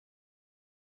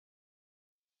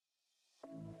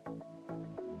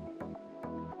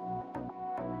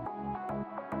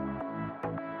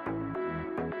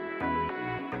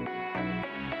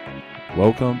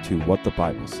Welcome to What the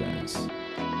Bible Says,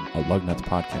 a Lugnuts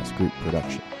Podcast Group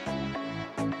production.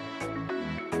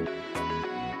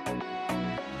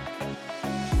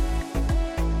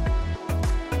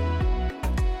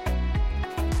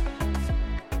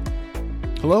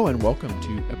 Hello and welcome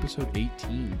to episode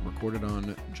 18, recorded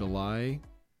on July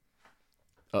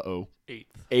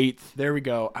 8th. There we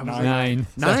go. I was like, 9.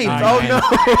 9th. Oh no.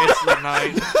 It's the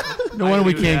 9th. No wonder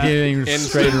we can't get anything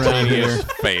straight around here.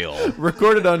 Fail.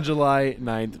 Recorded on July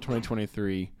 9th,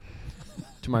 2023.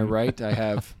 To my right, I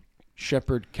have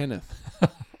Shepherd Kenneth.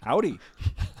 Howdy.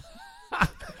 I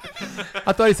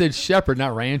thought he said shepherd,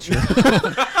 not rancher.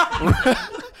 Rancher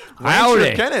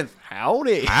Howdy. Kenneth.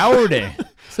 Howdy. Howdy.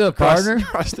 What's up, partner?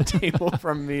 Across the table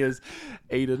from me is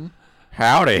Aiden.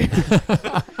 Howdy.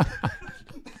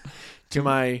 To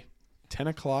my 10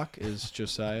 o'clock is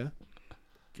Josiah.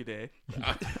 G'day.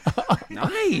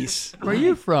 Nice. Where are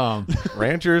you from?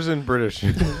 Ranchers and British.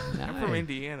 I'm from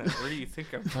Indiana. Where do you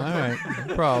think I'm from? All right,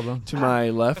 no problem. To my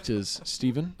left is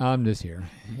Steven. I'm just here.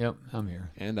 Yep, I'm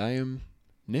here. And I am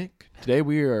Nick. Today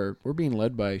we're being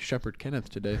led by Shepherd Kenneth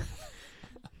today.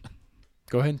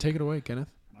 Go ahead and take it away, Kenneth.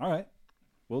 All right.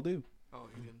 Will do. Oh,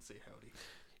 you didn't say howdy.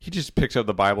 He just picks up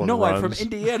the Bible and No, runs. I'm from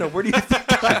Indiana. Where do you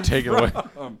think I'm Take it away.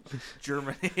 from?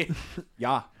 Germany.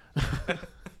 Yeah.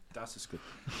 Das ist good.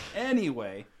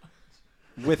 Anyway,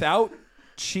 without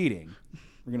cheating,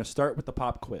 we're going to start with the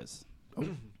pop quiz.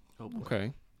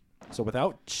 Okay. So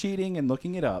without cheating and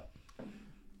looking it up,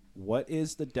 what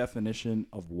is the definition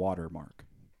of watermark?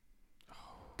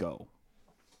 Go.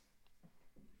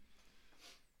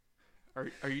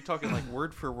 Are you talking like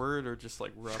word for word or just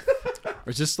like rough? Or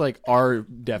it's just like our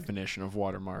definition of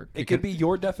watermark. It could be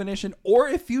your definition, or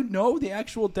if you know the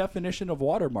actual definition of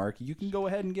watermark, you can go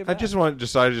ahead and give I that. just want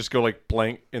Josiah to just go like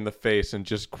blank in the face and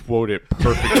just quote it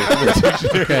perfectly from the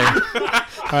dictionary. Okay.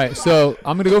 All right, so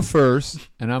I'm going to go first,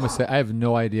 and I'm going to say I have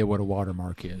no idea what a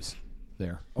watermark is.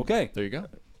 There. Okay. There you go.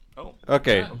 Oh.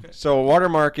 Okay, so a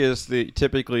watermark is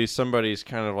typically somebody's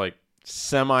kind of like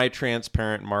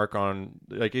semi-transparent mark on,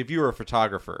 like if you were a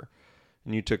photographer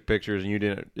and you took pictures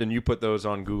and you put those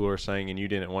on Google or something and you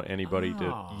didn't want anybody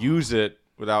to use it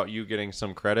without you getting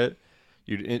some credit,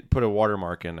 you'd put a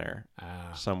watermark in there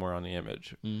somewhere on the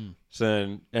image. So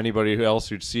then anybody else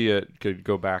who'd see it could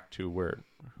go back to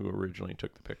who originally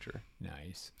took the picture.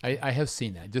 Nice. I have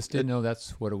seen that. Just didn't know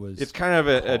that's what it was. It's kind of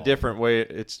a different way.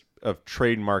 It's of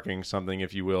trademarking something,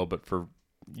 if you will, but for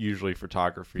usually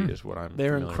photography is what I'm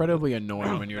They're familiar incredibly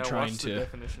annoying when you're Now trying watch the to.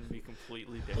 definition be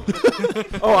completely different.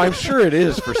 with. Oh, I'm sure it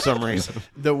is for some reason.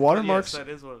 The watermarks Yes, that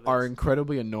is what it is. are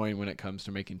incredibly annoying when it comes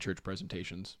to making church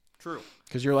presentations. True.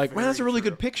 Because you're like, man, that's a Very really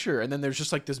true. good picture. And then there's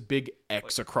just like this big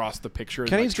X across the picture.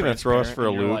 Kenny's going gonna to throw us for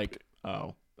a and you're loop. like,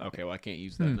 oh, okay, well, I can't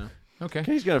use that now. Okay.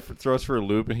 He's going to throw us for a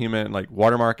loop, and he meant like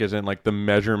watermark isn't like the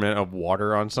measurement of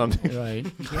water on something. Right.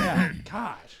 Yeah.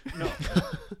 Gosh. No.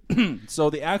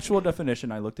 So the actual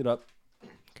definition, I looked it up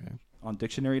on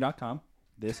dictionary.com.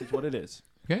 This is what it is.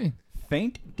 Okay.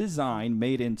 Faint design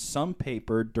made in some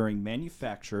paper during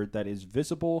manufacture that is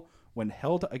visible when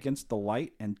held against the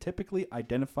light and typically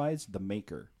identifies the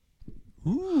maker.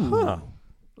 Ooh.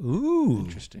 Ooh.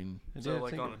 Interesting. So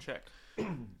like on a check.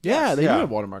 Yeah, they do Yeah.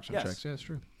 have watermarks on Yes. checks. Yeah, that's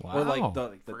true. Wow. Or like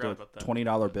the Forgot about that.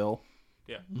 $20 bill.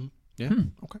 Yeah. Yeah.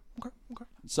 Okay.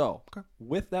 So,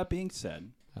 with that being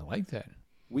said, I like that.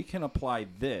 we can apply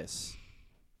this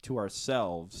to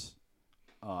ourselves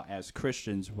as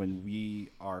Christians when we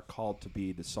are called to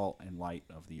be the salt and light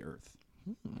of the earth,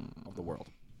 of the world.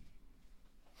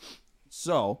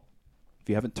 So, if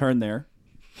you haven't turned there,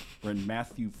 we're in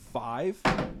Matthew 5.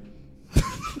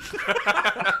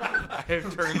 I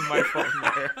have turned my phone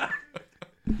there.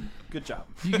 Good job.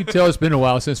 You can tell it's been a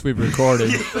while since we've recorded.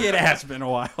 It has been a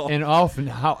while. And often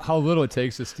how little it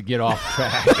takes us to get off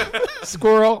track.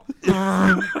 Squirrel.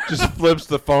 Just flips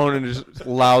the phone and just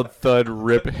loud thud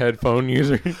rip headphone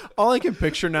user. All I can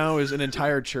picture now is an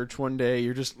entire church one day.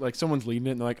 You're just like, someone's leading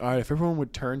it, and they're like, all right, if everyone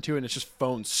would turn to it, and it's just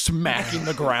phones smacking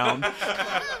the ground.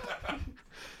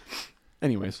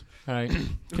 Anyways, All right.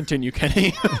 continue,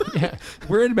 Kenny. Yeah.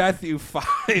 We're in Matthew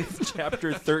 5,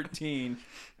 chapter 13,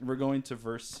 and we're going to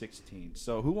verse 16.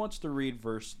 So who wants to read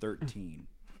verse 13?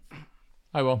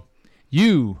 I will.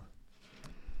 You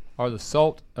are the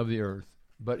salt of the earth.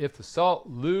 But if the salt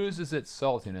loses its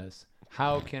saltiness,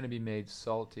 how can it be made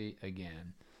salty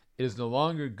again? It is no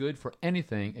longer good for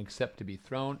anything except to be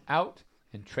thrown out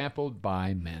and trampled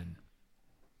by men.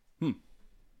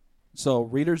 So,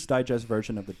 Reader's Digest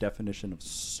version of the definition of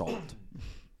salt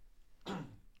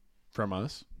From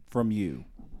us. from you.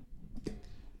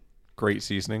 Great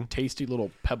seasoning. Tasty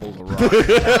little pebbles of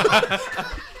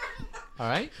rock. All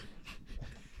right.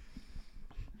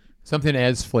 Something that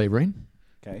adds flavoring,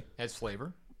 Okay. adds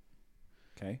flavor.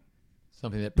 Okay.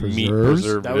 Something that Meat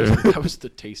preserves. That was the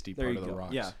tasty There part you of the go.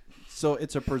 rocks. Yeah. So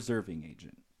it's a preserving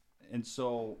agent. And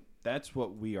so that's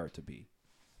what we are to be.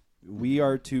 We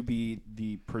are to be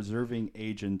the preserving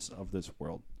agents of this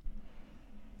world.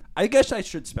 I guess I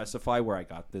should specify where I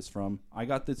got this from. I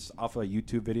got this off a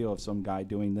YouTube video of some guy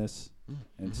doing this.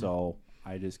 And so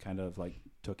I just kind of like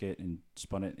took it and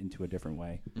spun it into a different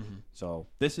way. So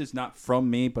this is not from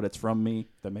me, but it's from me.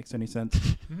 If that makes any sense.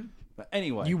 But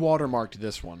anyway. You watermarked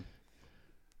this one.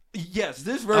 Yes,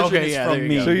 this version Okay, is yeah, from there you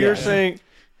me. go. So you're Yes. saying,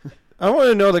 I want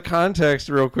to know the context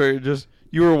real quick. Just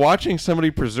you were watching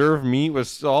somebody preserve meat with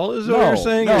salt, is what No, you're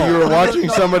saying, no. or you were watching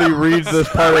somebody read this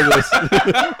part of this?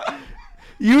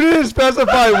 You didn't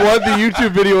specify what the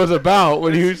YouTube video was about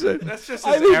when you said. That's just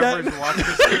I his mean, that- average watch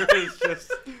history. Is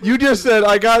just You just said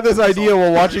I got this idea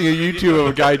while watching a YouTube of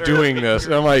a guy doing this.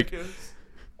 And I'm like,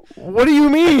 what do you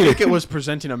I mean? think it was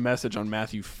presenting a message on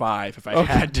Matthew 5, if I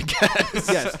had to guess.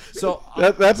 Yes. So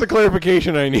That's the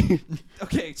clarification I need.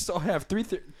 okay, so I have three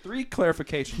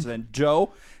clarifications then.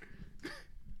 Joe,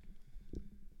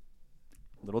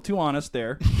 a little too honest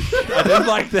there. I didn't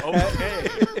like that.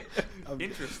 okay.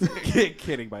 Interesting.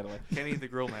 Kidding, by the way. Kenny the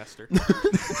Grill Master.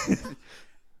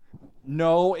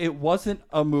 No, it wasn't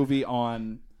a movie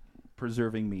on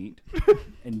preserving meat.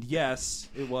 And yes,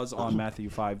 it was on Matthew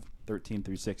 5:13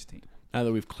 through 16. Now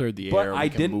that we've cleared the But air, I we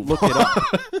can didn't move look on. it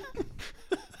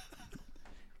up.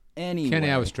 Anyway. Kenny,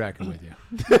 I was tracking with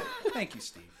you. Thank you,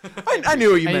 Steve. I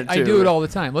knew what you meant, I too. do it all the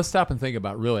time. Let's stop and think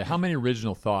about really how many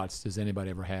original thoughts does anybody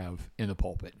ever have in the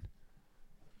pulpit?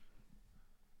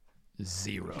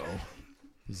 Zero.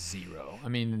 I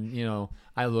mean,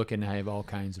 I look and I have all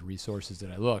kinds of resources that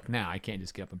I look. Now, I can't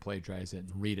just get up and plagiarize it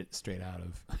and read it straight out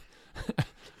of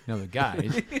the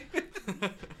guide.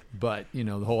 But, the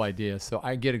whole idea. So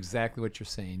I get exactly what you're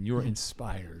saying. You're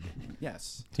inspired.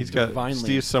 Yes. He's got Divinely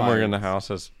Steve somewhere in the inspired. house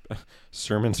has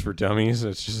sermons for dummies.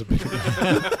 It's just a big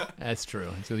That's true.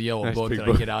 So the yellow Nice book big that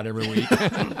book. I get out every week.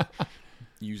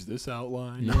 Use this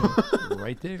outline. Yeah,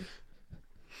 right there.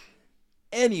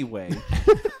 Anyway,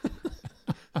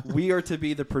 we are to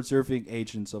be the preserving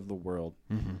agents of the world,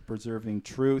 preserving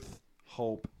truth,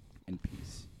 hope, and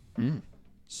peace.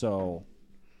 So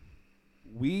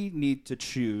we need to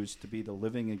choose to be the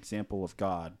living example of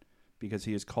God because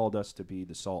he has called us to be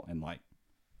the salt and light.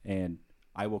 And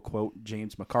I will quote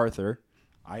James MacArthur.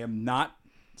 I am not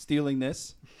stealing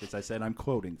this because I said I'm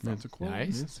quoting from. That's a quote. Nice.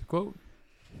 yes. It's a quote.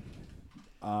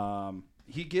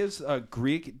 He gives a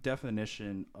Greek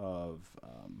definition of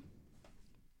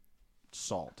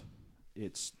salt.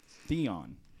 It's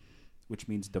theon, which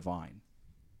means divine.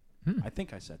 I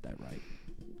think I said that right.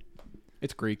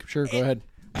 It's Greek. Sure, go ahead.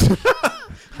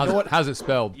 How's it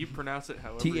spelled? You pronounce it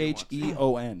however you want to.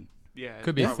 Theon. Yeah.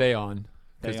 Could be probably theon.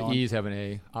 Because the Theon. E's have an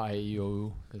A.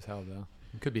 I-E-O-U is how the...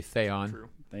 It could be theon. True.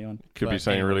 Theon. could be But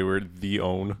something anyway. really weird. The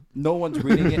own. No one's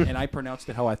reading it, and I pronounced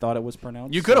it how I thought it was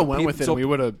pronounced. You could have went peop- with it. so-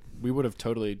 And we would have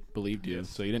totally believed you.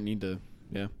 So you didn't need to.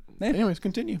 Yeah. Eh. Anyways,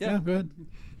 continue. Yeah. Yeah, go ahead.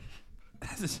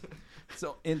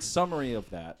 So, in summary of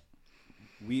that,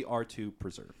 we are to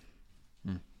preserve.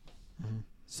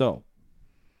 So,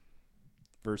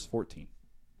 verse 14.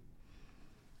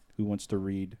 Who wants to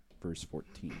read verse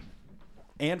 14?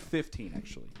 And 15,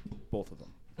 actually. Both of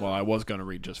them. Well, I was gonna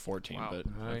read just 14, Wow. but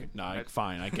All right. no,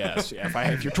 fine, I guess. Yeah,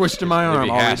 if you're twisting my arm, he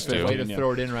I'll read has to. 15. Way to yeah.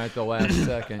 throw it in right at the last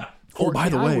second. Oh, by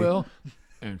the 14, I way. will.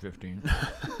 And 15.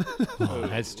 Oh,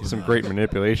 that's too Some much. great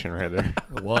manipulation right there.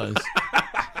 It was.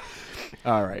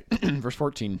 All right. Verse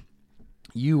 14.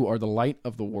 You are the light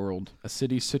of the world. A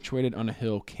city situated on a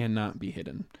hill cannot be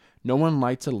hidden. No one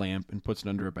lights a lamp and puts it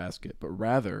under a basket, but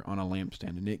rather on a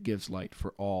lampstand, and it gives light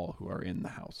for all who are in the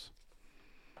house.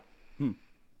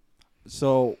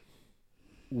 So,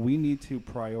 we need to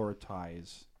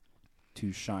prioritize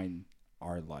to shine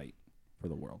our light for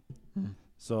the world.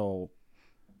 So,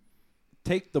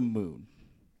 take the moon.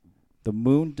 The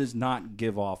moon does not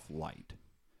give off light.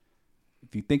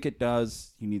 If you think it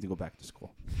does, you need to go back to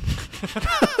school.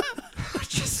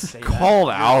 Just say that. Called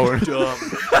out.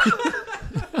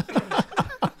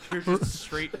 You're just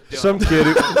straight dumb.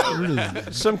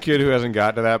 Some kid who hasn't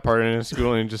got to that part in his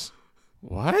school and just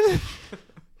what?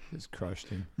 Just crushed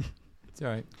him. It's all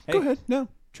right. Hey, Go ahead. No.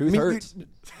 truth hurts.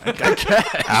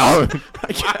 Out.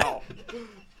 Wow.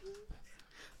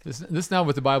 This is not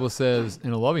what the Bible says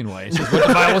in a loving way. It's just what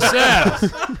the Bible says.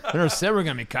 They never said we're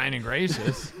going to be kind and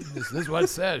gracious. This is what it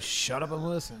says. Shut up and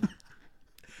listen.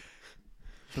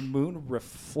 The moon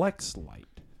reflects light.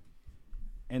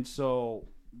 And so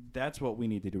that's what we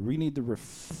need to do. We need to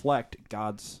reflect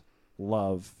God's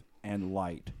love and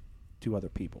light to other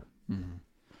people.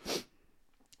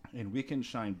 And we can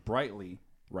shine brightly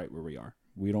right where we are.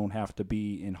 We don't have to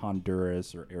be in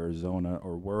Honduras or Arizona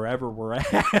or wherever we're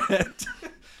at. A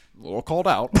little called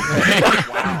out.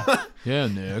 Yeah,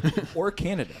 Nick. Or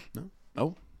Canada.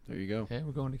 Oh, there you go. Hey,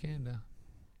 we're going to Canada.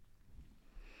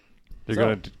 They're So-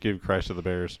 going to give Christ to the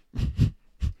Bears.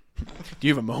 Do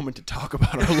you have a moment to talk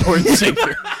about our Lord and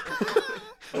Savior?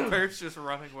 The bear's just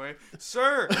running away.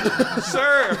 Sir,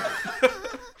 sir.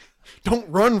 Don't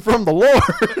run from the Lord.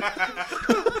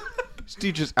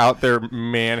 Steve just out there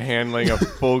manhandling a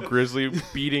full grizzly,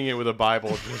 beating it with a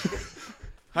Bible. Just,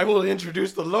 I will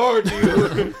introduce the Lord to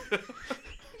you.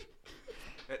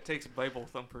 That takes Bible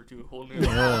Thumper to a whole new.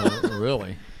 Oh,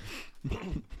 really?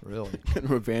 Really? And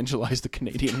evangelize the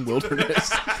Canadian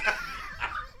wilderness.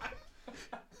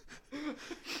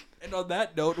 And on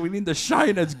that note, we need to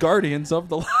shine as guardians of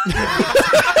the light.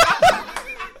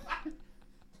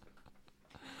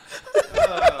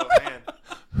 Oh man,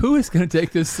 Who is going to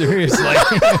take this seriously?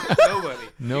 nobody.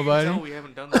 Nobody? No, we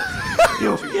haven't done that.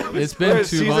 It's been too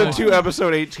Season long. 2,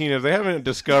 episode 18. If they haven't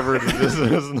discovered that this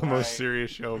is the most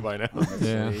serious show by now.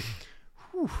 Yeah.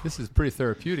 This is pretty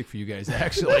therapeutic for you guys,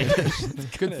 actually.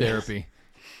 Good therapy.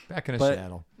 Back in a But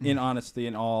saddle. in honesty,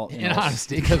 In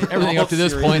honesty, because everything up to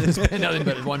this all point has been nothing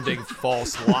but one big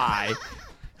false lie.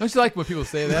 Don't you like when people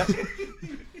say that?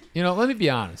 You know, let me be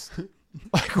honest.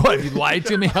 Like, what, if you lied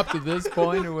to me up to this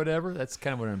point or whatever? That's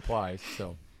kind of what it implies.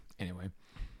 So, anyway.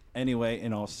 Anyway,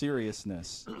 in all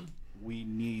seriousness, we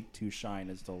need to shine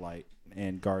as the light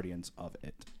and guardians of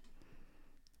it.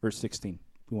 Verse 16.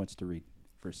 Who wants to read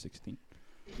verse 16?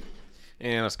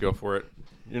 And let's go for it.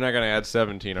 You're not going to add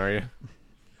 17, are you?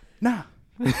 Nah.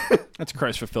 That's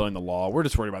Christ fulfilling the law. We're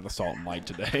just worried about the salt and light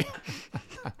today.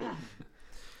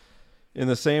 In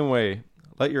the same way,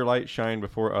 let your light shine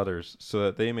before others, so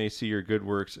that they may see your good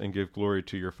works and give glory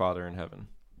to your Father in heaven.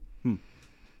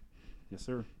 Yes,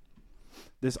 sir.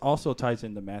 This also ties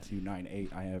into Matthew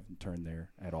 9:8. I haven't turned there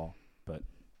at all, but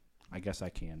I guess I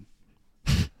can.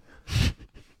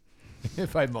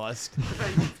 If I must.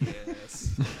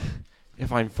 Yes.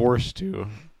 If I'm forced to,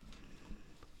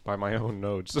 by my own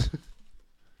notes.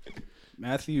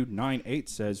 Matthew 9:8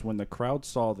 says, when the crowd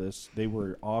saw this, they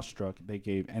were awestruck. They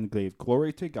gave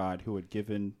glory to God who had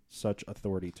given such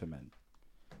authority to men.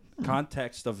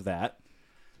 Context of that,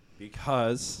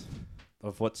 because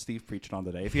of what Steve preached on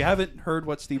today. If you haven't heard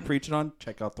what Steve preached on,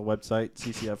 check out the website,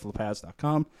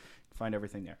 ccflapaz.com. Find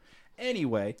everything there.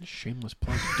 Anyway, Shameless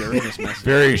plug during this message.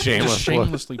 Very Just shameless.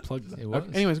 shamelessly plugged that. It was.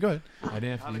 Okay, anyways, go ahead. I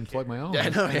didn't have to even plug my own. Yeah, no,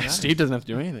 That's yeah, nice. Steve doesn't have to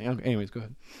do anything. Okay, anyways, go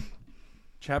ahead.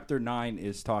 chapter 9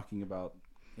 is talking about,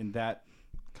 in that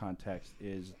context,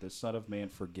 is the Son of Man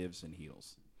forgives and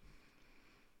heals.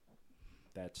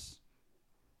 That's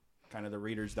kind of the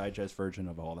Reader's Digest version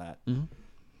of all that. Mhm.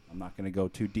 I'm not going to go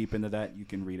too deep into that. You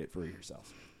can read it for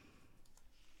yourself.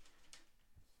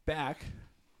 Back.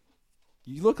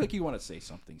 You look like you want to say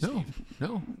something, Steve.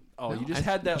 No. Oh, no, you just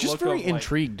I- had that Just look very of like,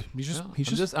 intrigued. He's just, No, he's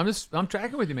just, I'm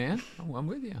tracking with you, man. I'm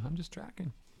with you. I'm just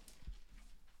tracking.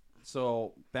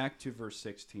 So back to verse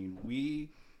 16, we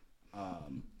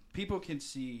people can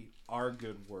see our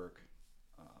good works,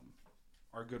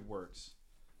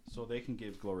 so they can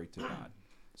give glory to God.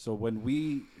 So when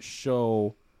we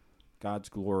show God's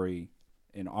glory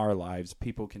in our lives,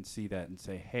 people can see that and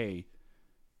say, "Hey,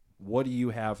 what do you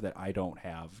have that I don't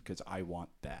have? Because I want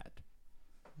that."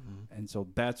 Mm-hmm. And so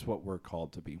that's what we're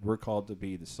called to be. We're called to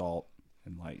be the salt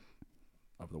and light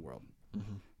of the world.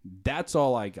 Mm-hmm. That's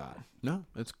all I got. no,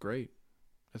 that's great.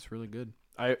 That's really good.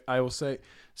 I will say,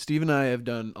 Steve and I have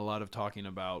done a lot of talking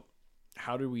about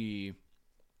how do we.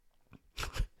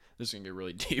 This is gonna get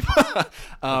really deep. Okay,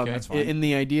 that's fine. In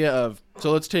the idea of,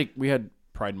 so let's take, we had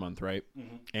Pride Month, right?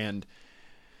 Mm-hmm. And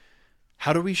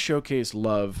how do we showcase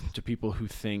love to people who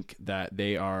think that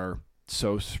they are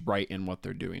so right in what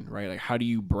they're doing, right? Like, how do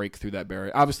you break through that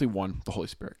barrier? Obviously, one, the Holy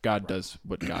Spirit. God does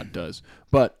what God does.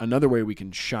 But another way we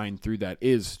can shine through that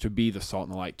is to be the salt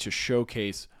and the light, to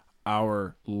showcase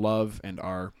our love and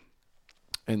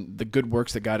the good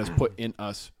works that God has put in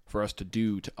us for us to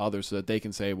do to others, so that they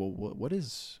can say, well,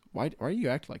 why are you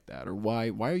acting like that? Or why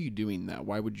are you doing that?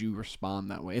 Why would you respond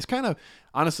that way? It's kind of,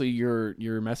 honestly, your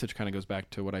message kind of goes back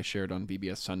to what I shared on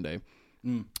VBS Sunday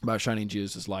about shining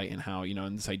Jesus' light, and how,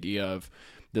 in this idea of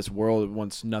this world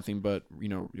wants nothing but,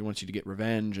 it wants you to get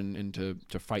revenge and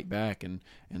to fight back. And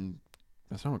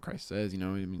that's not what Christ says, I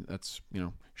mean, that's,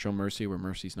 show mercy where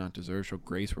mercy's not deserved, show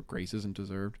grace where grace isn't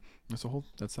deserved. That's the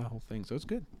whole thing. So it's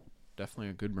good. Definitely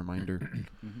a good reminder.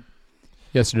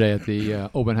 Yesterday at the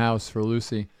open house for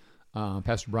Lucy,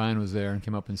 Pastor Brian was there and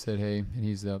came up and said, hey, and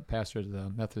he's the pastor of the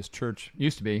Methodist Church,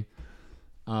 used to be,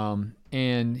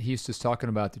 and he's just talking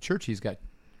about the church he's got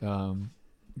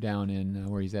down in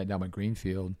where he's at, down by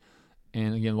Greenfield.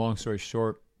 And again, long story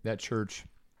short, that church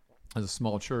is a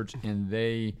small church, and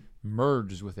they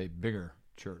merged with a bigger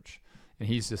church. And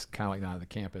he's just kind of like not the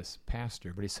campus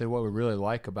pastor. But he said what we really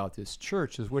like about this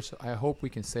church is, which I hope we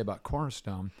can say about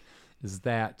Cornerstone, is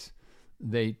that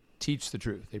they teach the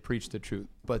truth. They preach the truth.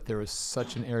 But there is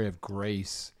such an area of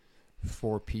grace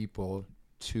for people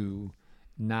to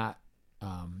not,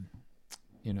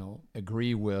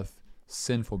 agree with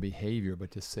sinful behavior, but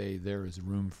to say there is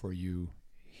room for you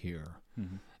here.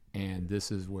 Mm-hmm. And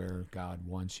this is where God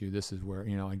wants you. This is where,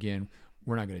 again,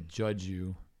 we're not going to judge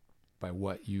you by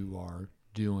what you are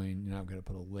doing. You're not going to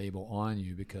put a label on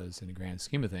you, because in the grand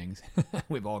scheme of things,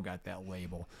 we've all got that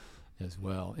label as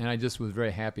well. And I just was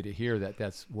very happy to hear that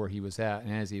that's where he was at.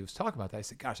 And as he was talking about that, I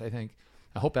said, gosh, I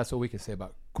hope that's what we can say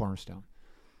about Cornerstone.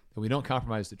 That we don't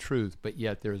compromise the truth, but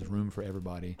yet there's room for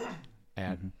everybody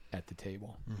at the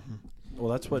table. Mm-hmm.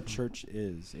 Well, that's what church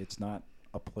is. It's not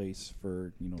a place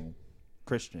for,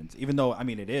 Christians. Even though,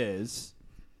 it is.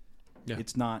 Yeah.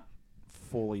 It's not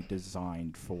fully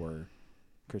designed for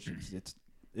Christians. It's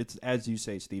as you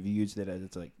say, Steve, you used it as,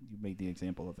 it's like, you made the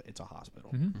example of it's a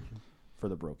hospital for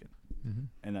the broken. Mm-hmm.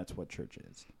 And that's what church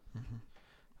is. Mm-hmm.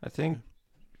 I think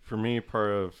for me,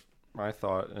 part of my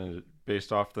thought,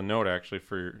 based off the note actually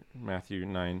for Matthew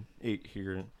 9:8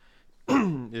 here,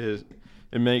 is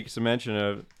it makes a mention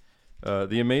of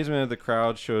the amazement of the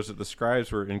crowd shows that the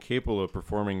scribes were incapable of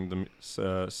performing the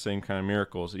same kind of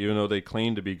miracles, even though they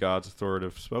claimed to be God's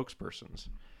authoritative spokespersons.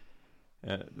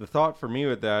 The thought for me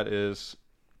with that is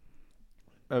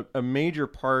a major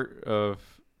part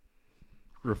of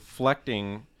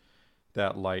reflecting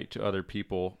that light to other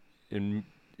people, and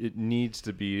it needs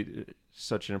to be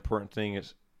such an important thing.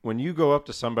 Is when you go up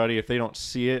to somebody, if they don't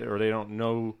see it or they don't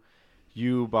know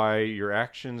you by your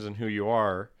actions and who you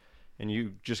are, and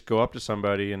you just go up to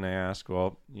somebody and they ask,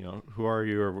 well, who are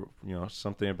you? Or,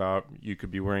 something about you could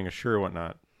be wearing a shirt or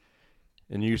whatnot.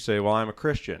 And you say, well, I'm a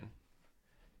Christian.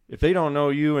 If they don't know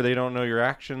you or they don't know your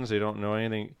actions, they don't know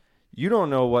anything, you don't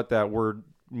know what that word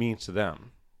means to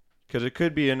them. Because it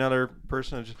could be another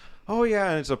person that just, oh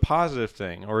yeah, and it's a positive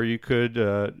thing. Or you could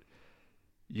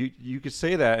you could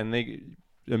say that and they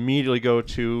immediately go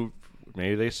to,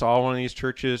 maybe they saw one of these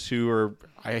churches who are,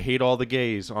 I hate all the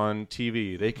gays on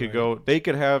TV. They could they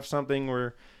could have something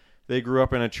where they grew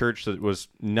up in a church that was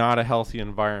not a healthy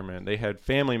environment. They had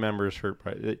family members hurt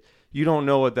by it. You don't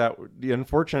know what the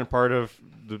unfortunate part of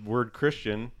the word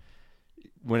Christian,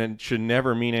 when it should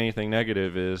never mean anything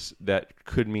negative, is that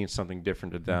could mean something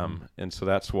different to them. Mm-hmm. And so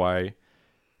that's why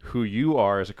who you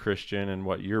are as a Christian and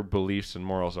what your beliefs and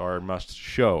morals are must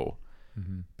show.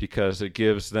 Mm-hmm. Because it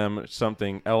gives them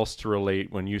something else to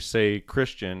relate when you say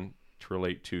Christian, to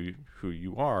relate to who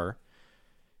you are,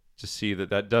 to see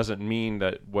that doesn't mean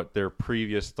that what their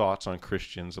previous thoughts on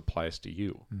Christians applies to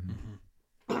you.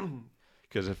 Mm-hmm.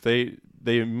 Because if they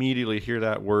immediately hear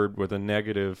that word with a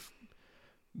negative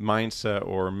mindset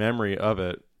or memory of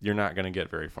it, you're not going to get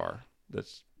very far.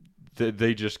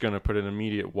 They just going to put an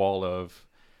immediate wall of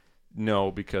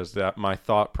no, because that my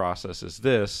thought process is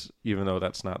this, even though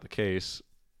that's not the case,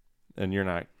 and you're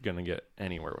not going to get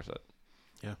anywhere with it.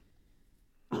 Yeah.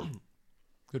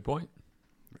 Good point.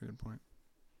 Very good point.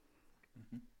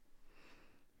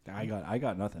 Mm-hmm. I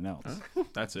got nothing else.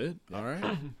 That's it. Yeah. All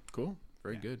right. Cool.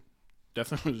 Very good.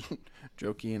 Definitely was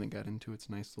jokey, and it got into its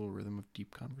nice little rhythm of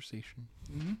deep conversation.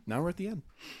 Mm-hmm. Now we're at the end.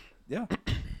 Yeah.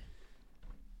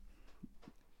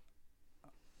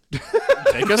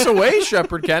 Take us away,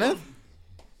 Shepherd Kenneth.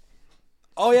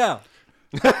 Oh, yeah.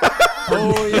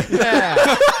 Oh,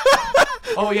 yeah.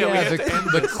 Oh, yeah. We have to end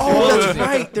the oh, that's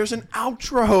right. There's an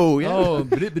outro. Yeah. Oh,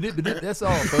 that's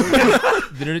all, folks.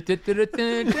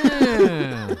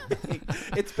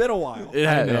 It's been a while. It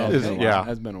has, yeah. It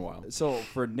has been a while. So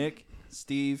for Nick,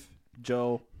 Steve,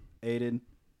 Joe, Aiden,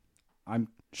 I'm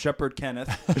Shepherd Kenneth.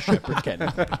 Shepherd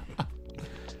Kenneth.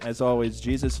 As always,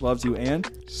 Jesus loves you, and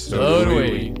so do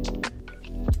we.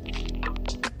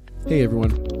 Hey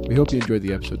everyone, we hope you enjoyed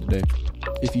the episode today.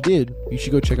 If you did, you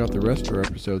should go check out the rest of our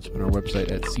episodes on our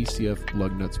website at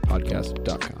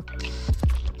ccflugnutspodcast.com.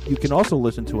 You can also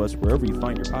listen to us wherever you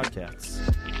find your podcasts.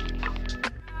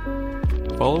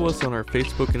 Follow us on our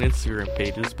Facebook and Instagram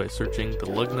pages by searching the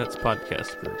Lugnuts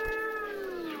Podcast Group.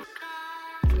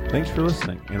 Thanks for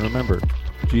listening, and remember,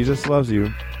 Jesus loves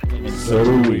you, and so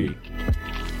do we.